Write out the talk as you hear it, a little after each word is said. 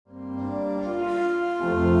Hello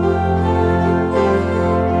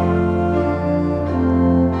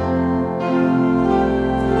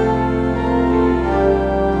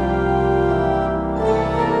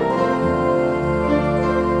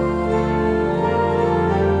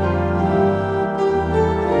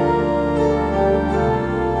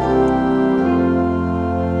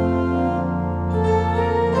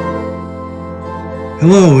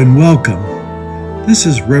and welcome. This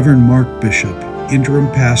is Reverend Mark Bishop,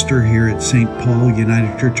 interim pastor here at St. Paul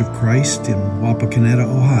United Church of Christ in Wapakoneta,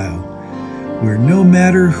 Ohio, where no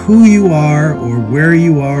matter who you are or where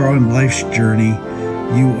you are on life's journey,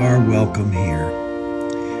 you are welcome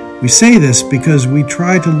here. We say this because we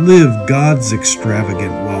try to live God's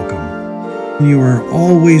extravagant welcome. You are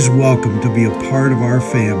always welcome to be a part of our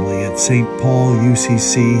family at St. Paul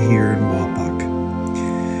UCC here in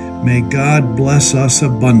Wapak. May God bless us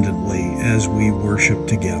abundantly as we worship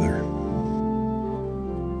together.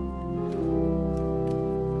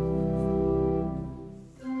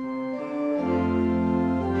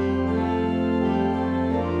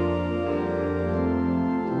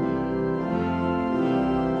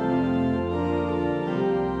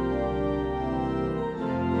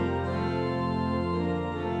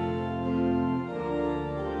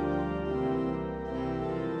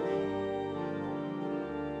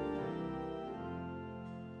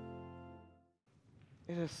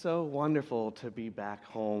 It is so wonderful to be back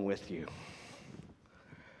home with you.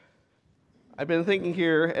 I've been thinking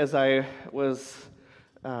here as I was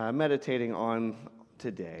meditating on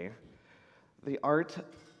today, the art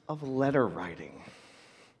of letter writing.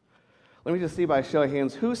 Let me just see by show of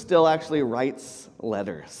hands, who still actually writes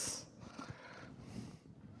letters?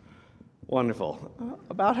 Wonderful.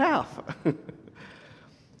 About half.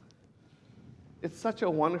 It's such a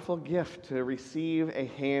wonderful gift to receive a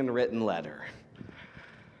handwritten letter.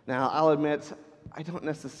 Now, I'll admit, I don't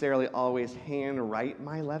necessarily always handwrite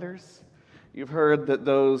my letters. You've heard that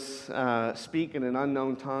those speak in an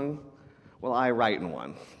unknown tongue. Well, I write in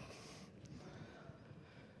one.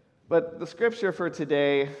 But the scripture for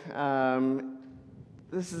today,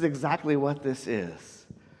 this is exactly what this is.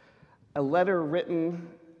 A letter written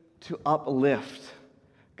to uplift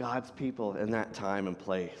God's people in that time and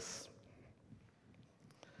place.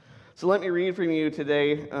 So let me read from you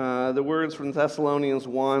today the words from Thessalonians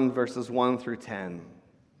 1, verses 1 through 10.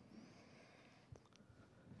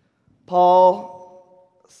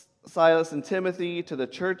 Paul, Silas, and Timothy to the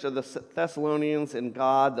church of the Thessalonians in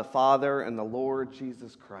God the Father and the Lord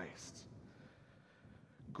Jesus Christ.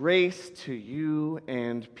 Grace to you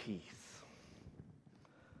and peace.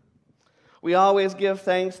 We always give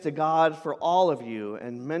thanks to God for all of you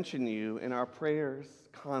and mention you in our prayers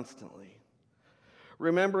constantly,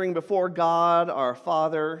 remembering before God our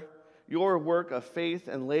Father your work of faith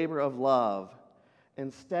and labor of love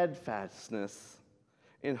and steadfastness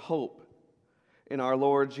in hope in our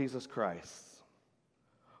Lord Jesus Christ.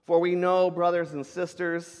 For we know, brothers and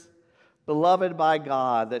sisters, beloved by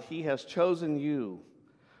God, that He has chosen you,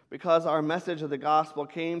 because our message of the gospel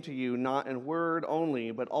came to you not in word only,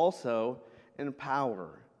 but also in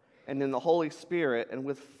power and in the Holy Spirit and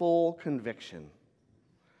with full conviction.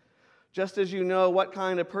 Just as you know what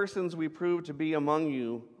kind of persons we prove to be among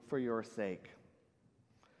you for your sake.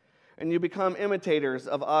 And you become imitators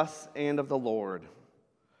of us and of the Lord.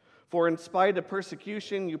 For in spite of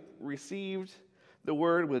persecution, you received the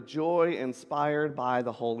word with joy, inspired by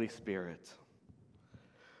the Holy Spirit,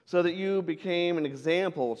 so that you became an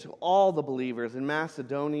example to all the believers in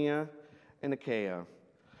Macedonia and Achaia.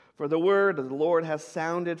 For the word of the Lord has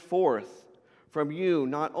sounded forth from you,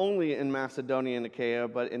 not only in Macedonia and Achaia,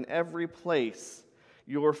 but in every place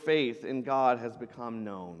your faith in God has become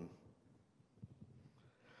known,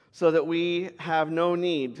 so that we have no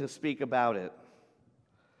need to speak about it.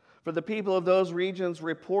 For the people of those regions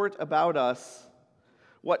report about us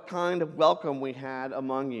what kind of welcome we had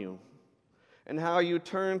among you, and how you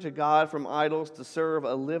turned to God from idols to serve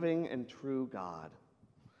a living and true God,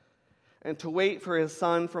 and to wait for His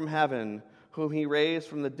Son from heaven, whom He raised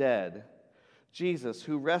from the dead, Jesus,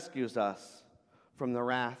 who rescues us from the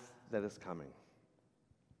wrath that is coming.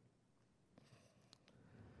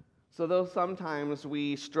 So though sometimes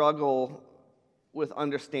we struggle with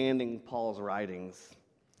understanding Paul's writings,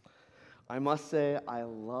 I must say I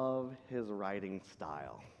love his writing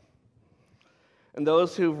style. And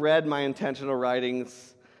those who've read my intentional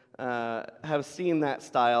writings have seen that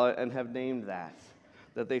style and have named that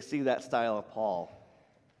they see that style of Paul.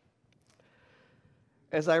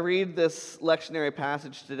 As I read this lectionary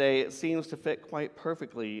passage today, it seems to fit quite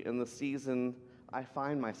perfectly in the season I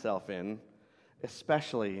find myself in,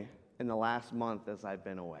 especially in the last month as I've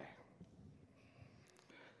been away.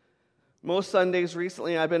 Most Sundays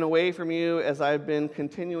recently, I've been away from you as I've been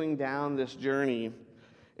continuing down this journey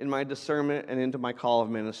in my discernment and into my call of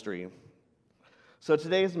ministry. So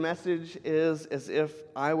today's message is as if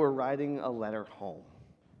I were writing a letter home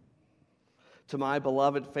to my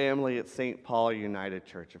beloved family at St. Paul United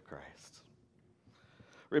Church of Christ,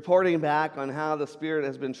 reporting back on how the Spirit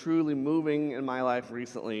has been truly moving in my life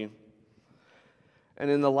recently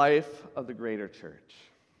and in the life of the greater church.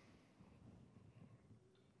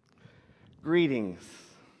 Greetings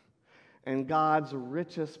and God's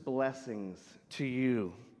richest blessings to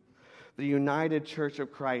you, the United Church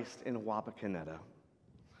of Christ in Wapakoneta.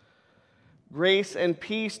 Grace and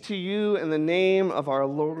peace to you in the name of our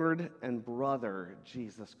Lord and brother,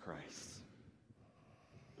 Jesus Christ.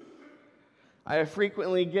 I have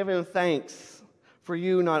frequently given thanks for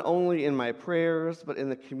you not only in my prayers, but in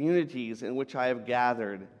the communities in which I have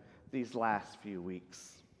gathered these last few weeks.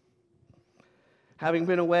 Having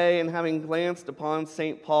been away and having glanced upon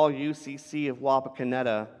St. Paul UCC of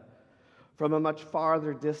Wapakoneta from a much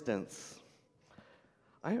farther distance,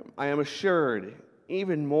 I am assured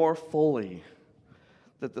even more fully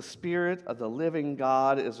that the Spirit of the living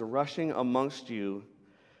God is rushing amongst you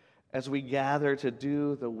as we gather to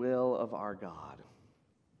do the will of our God,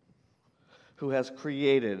 who has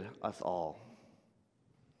created us all.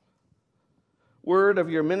 Word of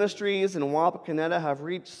your ministries in Wapakoneta have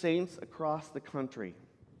reached saints across the country.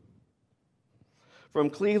 From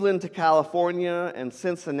Cleveland to California and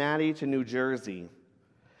Cincinnati to New Jersey.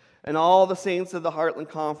 And all the saints of the Heartland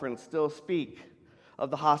Conference still speak of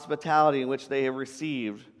the hospitality in which they have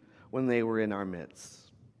received when they were in our midst.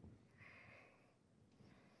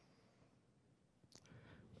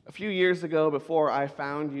 A few years ago, before I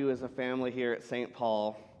found you as a family here at St.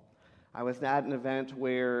 Paul, I was at an event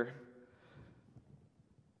where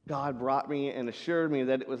God brought me and assured me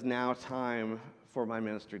that it was now time for my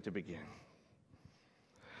ministry to begin.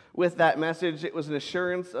 With that message, it was an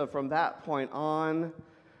assurance of from that point on,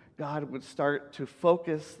 God would start to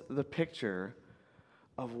focus the picture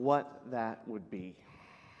of what that would be.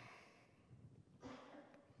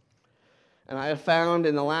 And I have found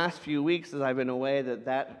in the last few weeks as I've been away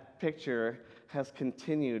that picture has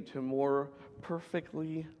continued to more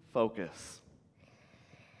perfectly focus.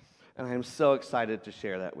 And I am so excited to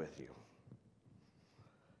share that with you.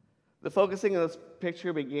 The focusing of this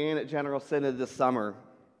picture began at General Synod this summer,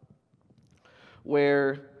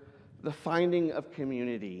 where the finding of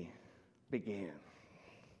community began.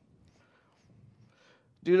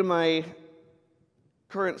 Due to my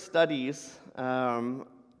current studies,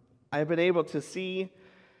 I've been able to see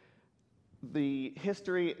the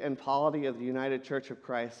history and polity of the United Church of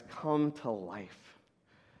Christ come to life.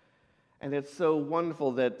 And it's so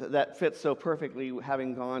wonderful that that fits so perfectly,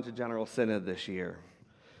 having gone to General Synod this year,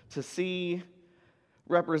 to see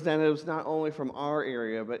representatives not only from our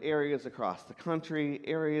area, but areas across the country,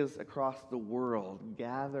 areas across the world,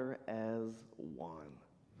 gather as one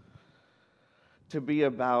to be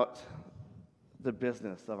about the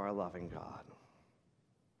business of our loving God.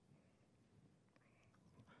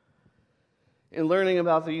 In learning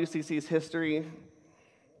about the UCC's history,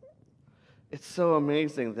 it's so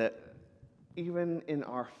amazing that even in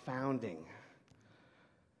our founding,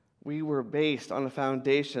 we were based on a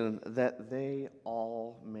foundation that they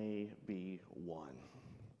all may be one.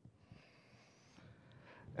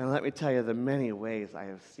 And let me tell you the many ways I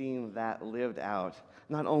have seen that lived out,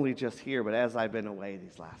 not only just here, but as I've been away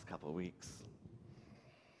these last couple of weeks.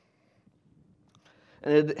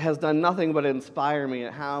 And it has done nothing but inspire me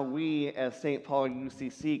at how we as St. Paul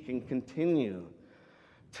UCC can continue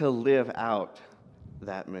to live out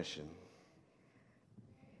that mission.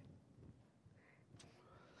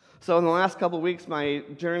 So in the last couple of weeks, my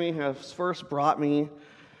journey has first brought me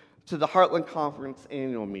to the Heartland Conference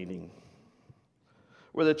annual meeting,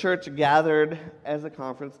 where the church gathered as a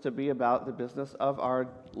conference to be about the business of our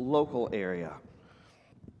local area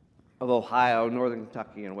of Ohio, Northern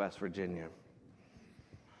Kentucky, and West Virginia.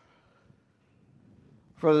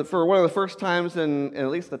 For one of the first times, in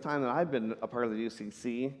at least the time that I've been a part of the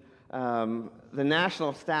UCC, the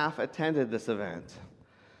national staff attended this event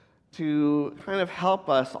to kind of help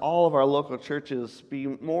us, all of our local churches, be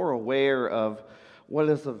more aware of what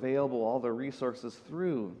is available, all the resources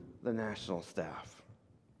through the national staff.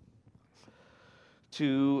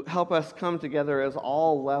 To help us come together as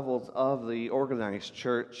all levels of the organized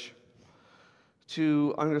church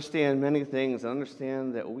to understand many things and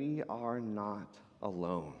understand that we are not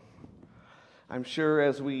alone. I'm sure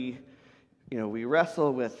as we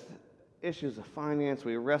wrestle with issues of finance,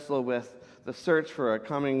 we wrestle with the search for a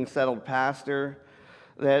coming settled pastor,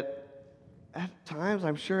 that at times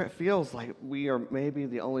I'm sure it feels like we are maybe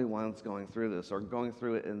the only ones going through this or going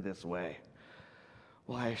through it in this way.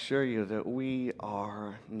 Well, I assure you that we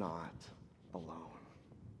are not alone.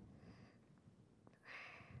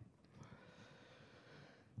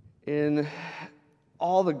 In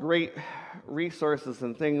all the great resources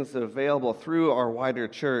and things that are available through our wider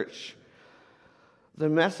church, the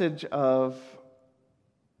message of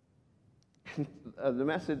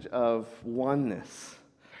oneness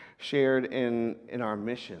shared in our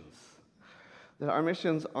missions, that our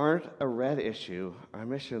missions aren't a red issue, our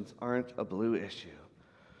missions aren't a blue issue,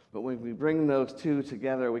 but when we bring those two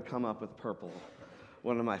together, we come up with purple,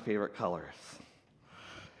 one of my favorite colors.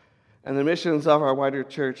 And the missions of our wider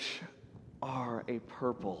church are a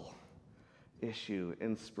purple issue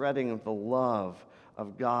in spreading the love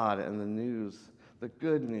of God and the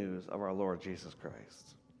good news of our Lord Jesus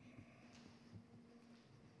Christ.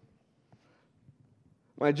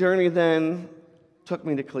 My journey then took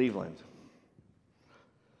me to Cleveland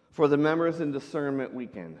for the Members in Discernment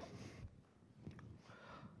Weekend.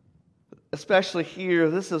 Especially here,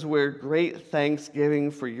 this is where great thanksgiving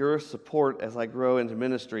for your support as I grow into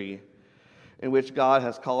ministry, in which God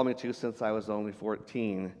has called me to since I was only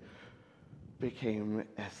 14, became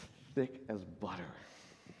as thick as butter.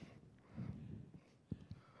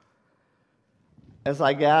 As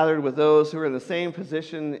I gathered with those who are in the same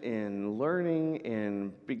position in learning,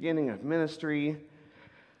 in beginning of ministry,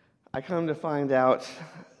 I come to find out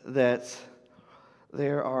that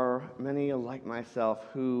there are many like myself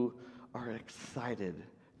who are excited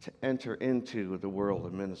to enter into the world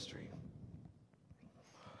of ministry.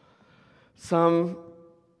 Some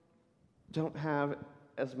don't have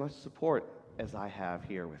as much support as I have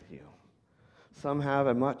here with you. Some have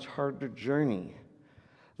a much harder journey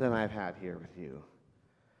than I've had here with you.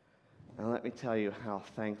 And let me tell you how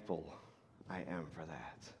thankful I am for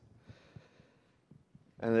that.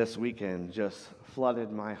 And this weekend just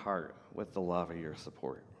flooded my heart with the love of your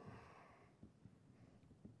support.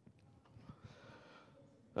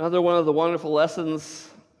 Another one of the wonderful lessons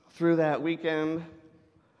through that weekend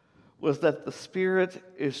was that the Spirit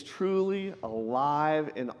is truly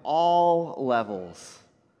alive in all levels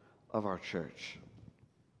of our church.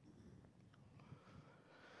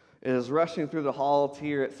 It is rushing through the halls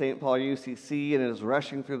here at St. Paul UCC, and it is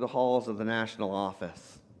rushing through the halls of the national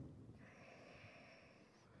office.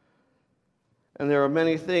 And there are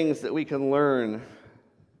many things that we can learn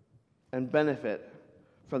and benefit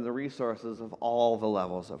from the resources of all the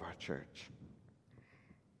levels of our church.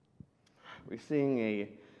 We're seeing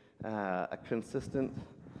a consistent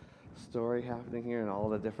story happening here in all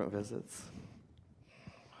the different visits.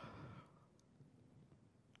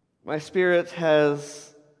 My spirit has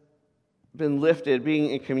been lifted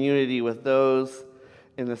being in community with those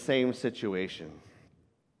in the same situation.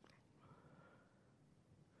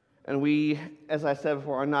 And we, as I said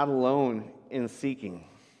before, are not alone in seeking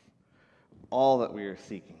all that we are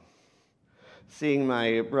seeking. Seeing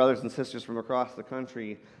my brothers and sisters from across the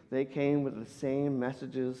country, they came with the same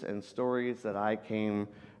messages and stories that I came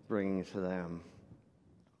bringing to them,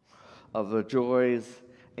 of the joys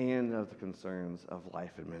and of the concerns of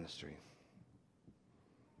life and ministry.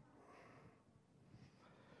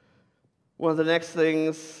 One of the next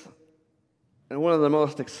things, and one of the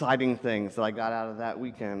most exciting things that I got out of that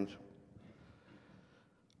weekend,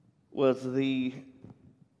 was the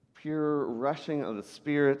pure rushing of the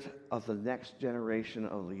Spirit of the next generation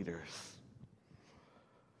of leaders.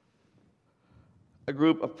 A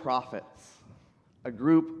group of prophets, a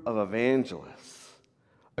group of evangelists,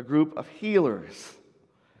 a group of healers,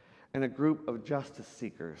 and a group of justice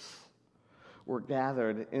seekers were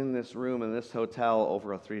gathered in this room, in this hotel,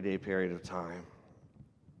 over a 3-day period of time.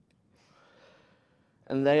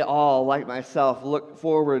 And they all, like myself, look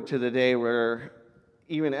forward to the day where,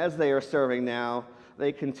 even as they are serving now,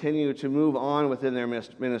 they continue to move on within their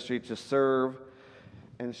ministry to serve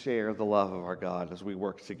and share the love of our God as we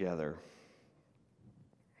work together.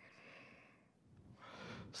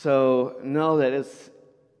 So know that as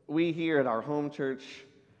we here at our home church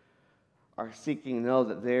are seeking, know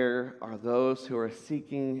that there are those who are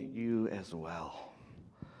seeking you as well,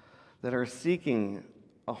 that are seeking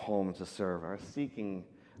a home to serve, are seeking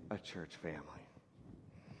a church family.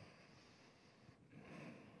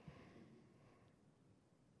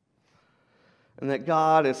 And that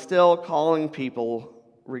God is still calling people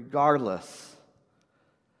regardless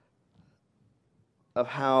of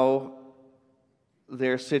how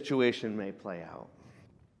their situation may play out.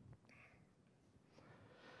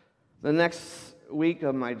 The next week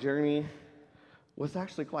of my journey was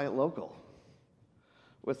actually quite local.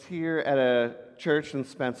 Was here at a church in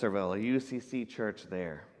Spencerville, a UCC church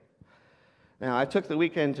there. Now, I took the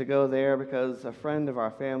weekend to go there because a friend of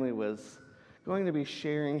our family was going to be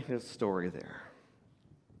sharing his story there.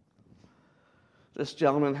 This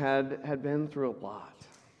gentleman had been through a lot.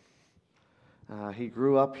 He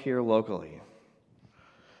grew up here locally.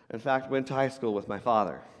 In fact, went to high school with my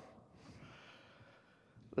father.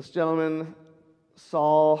 This gentleman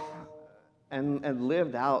saw and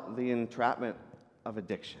lived out the entrapment of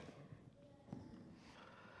addiction.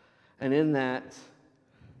 And in that,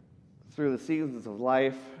 through the seasons of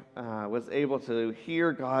life, was able to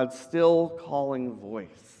hear God's still calling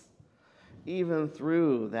voice, even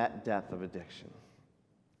through that depth of addiction.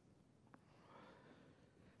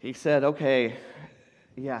 He said, okay,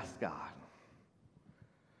 yes, God.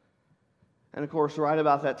 And of course, right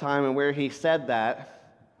about that time and where he said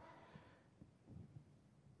that,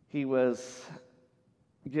 he was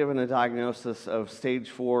given a diagnosis of stage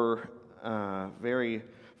 4, very,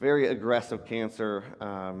 very aggressive cancer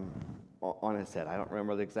on his head. I don't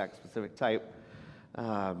remember the exact specific type.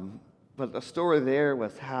 But the story there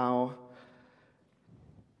was how,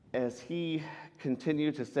 as he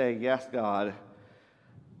continued to say, yes, God,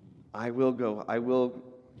 I will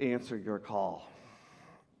answer your call.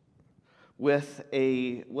 With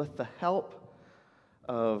the help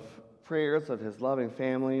of prayers of his loving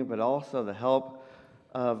family, but also the help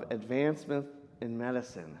of advancement in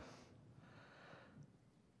medicine,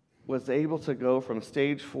 was able to go from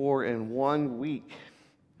stage 4 in 1 week.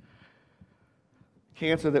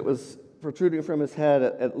 Cancer that was protruding from his head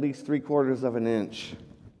at least 3/4 of an inch,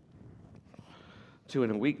 to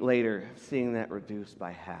in a week later seeing that reduced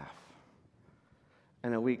by half.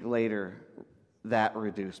 And a week later, that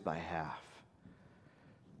reduced by half.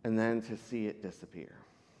 And then to see it disappear.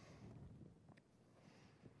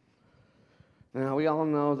 Now, we all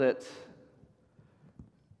know that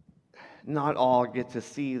not all get to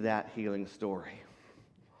see that healing story.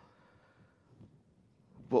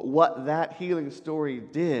 But what that healing story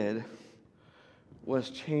did was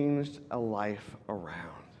changed a life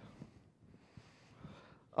around.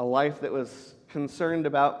 A life that was concerned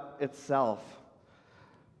about itself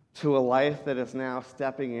to a life that is now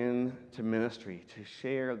stepping into ministry to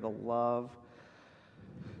share the love,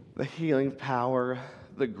 the healing power,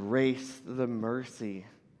 the grace, the mercy,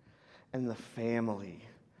 and the family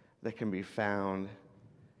that can be found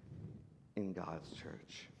in God's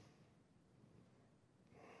church.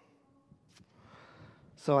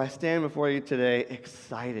 So I stand before you today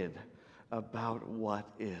excited about what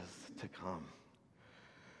is to come.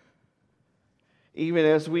 Even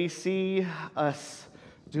as we see us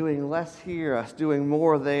doing less here, us doing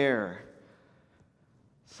more there,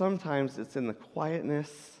 sometimes it's in the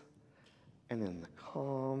quietness and in the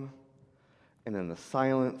calm and in the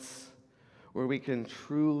silence where we can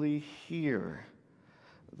truly hear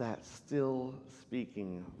that still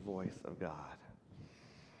speaking voice of God.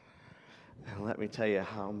 And let me tell you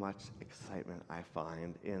how much excitement I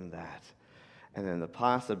find in that. And in the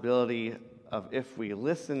possibility of, if we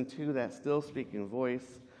listen to that still speaking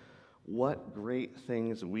voice, what great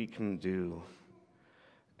things we can do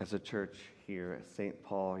as a church here at St.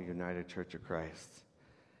 Paul United Church of Christ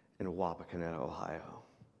in Wapakoneta, Ohio.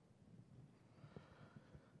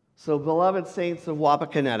 So, beloved saints of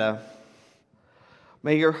Wapakoneta,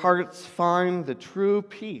 may your hearts find the true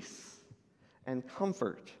peace and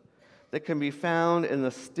comfort that can be found in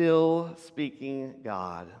the still speaking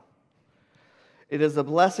God. It is a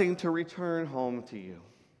blessing to return home to you.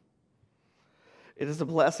 It is a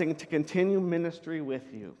blessing to continue ministry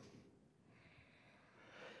with you.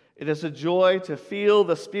 It is a joy to feel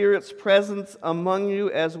the Spirit's presence among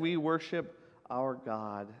you as we worship our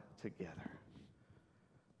God together.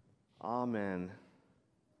 Amen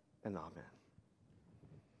and amen.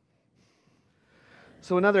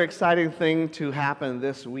 So another exciting thing to happen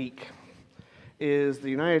this week is the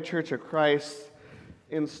United Church of Christ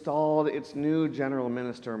installed its new general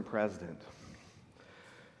minister and president.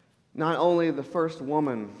 Not only the first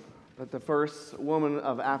woman, but the first woman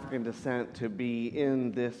of African descent to be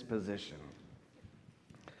in this position.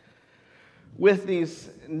 With these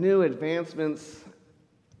new advancements,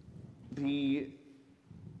 the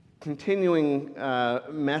continuing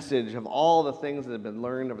message of all the things that have been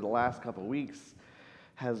learned over the last couple of weeks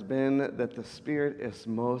has been that the Spirit is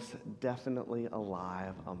most definitely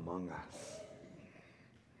alive among us.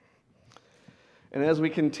 And as we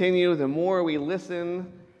continue, the more we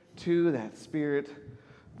listen to that Spirit,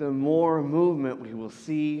 the more movement we will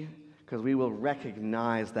see, because we will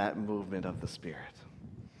recognize that movement of the Spirit.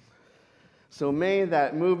 So may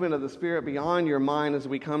that movement of the Spirit be on your mind as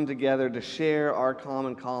we come together to share our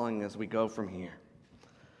common calling as we go from here.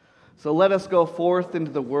 So let us go forth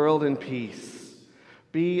into the world in peace,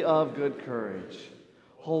 Be of good courage.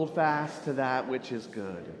 Hold fast to that which is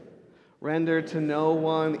good. Render to no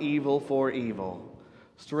one evil for evil.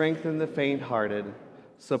 Strengthen the faint-hearted.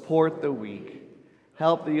 Support the weak.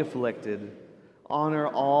 Help the afflicted. Honor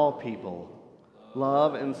all people.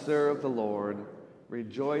 Love and serve the Lord,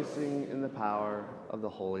 rejoicing in the power of the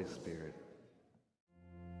Holy Spirit.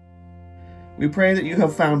 We pray that you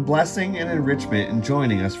have found blessing and enrichment in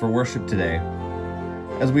joining us for worship today,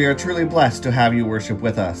 as we are truly blessed to have you worship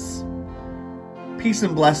with us. Peace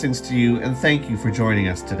and blessings to you, and thank you for joining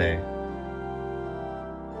us today.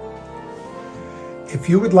 If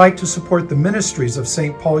you would like to support the ministries of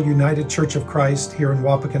St. Paul United Church of Christ here in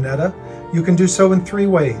Wapakoneta, you can do so in 3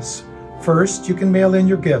 ways. First, you can mail in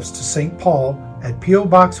your gifts to St. Paul at P.O.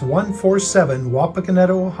 Box 147,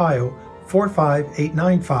 Wapakoneta, Ohio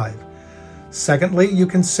 45895. Secondly, you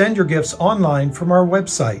can send your gifts online from our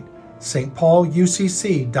website,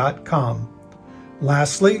 stpaulucc.com.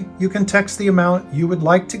 Lastly, you can text the amount you would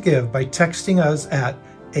like to give by texting us at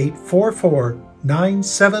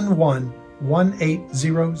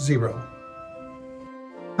 844-971-1800.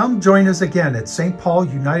 Come join us again at St. Paul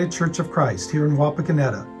United Church of Christ here in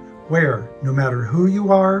Wapakoneta, where, no matter who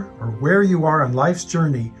you are or where you are on life's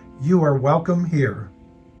journey, you are welcome here.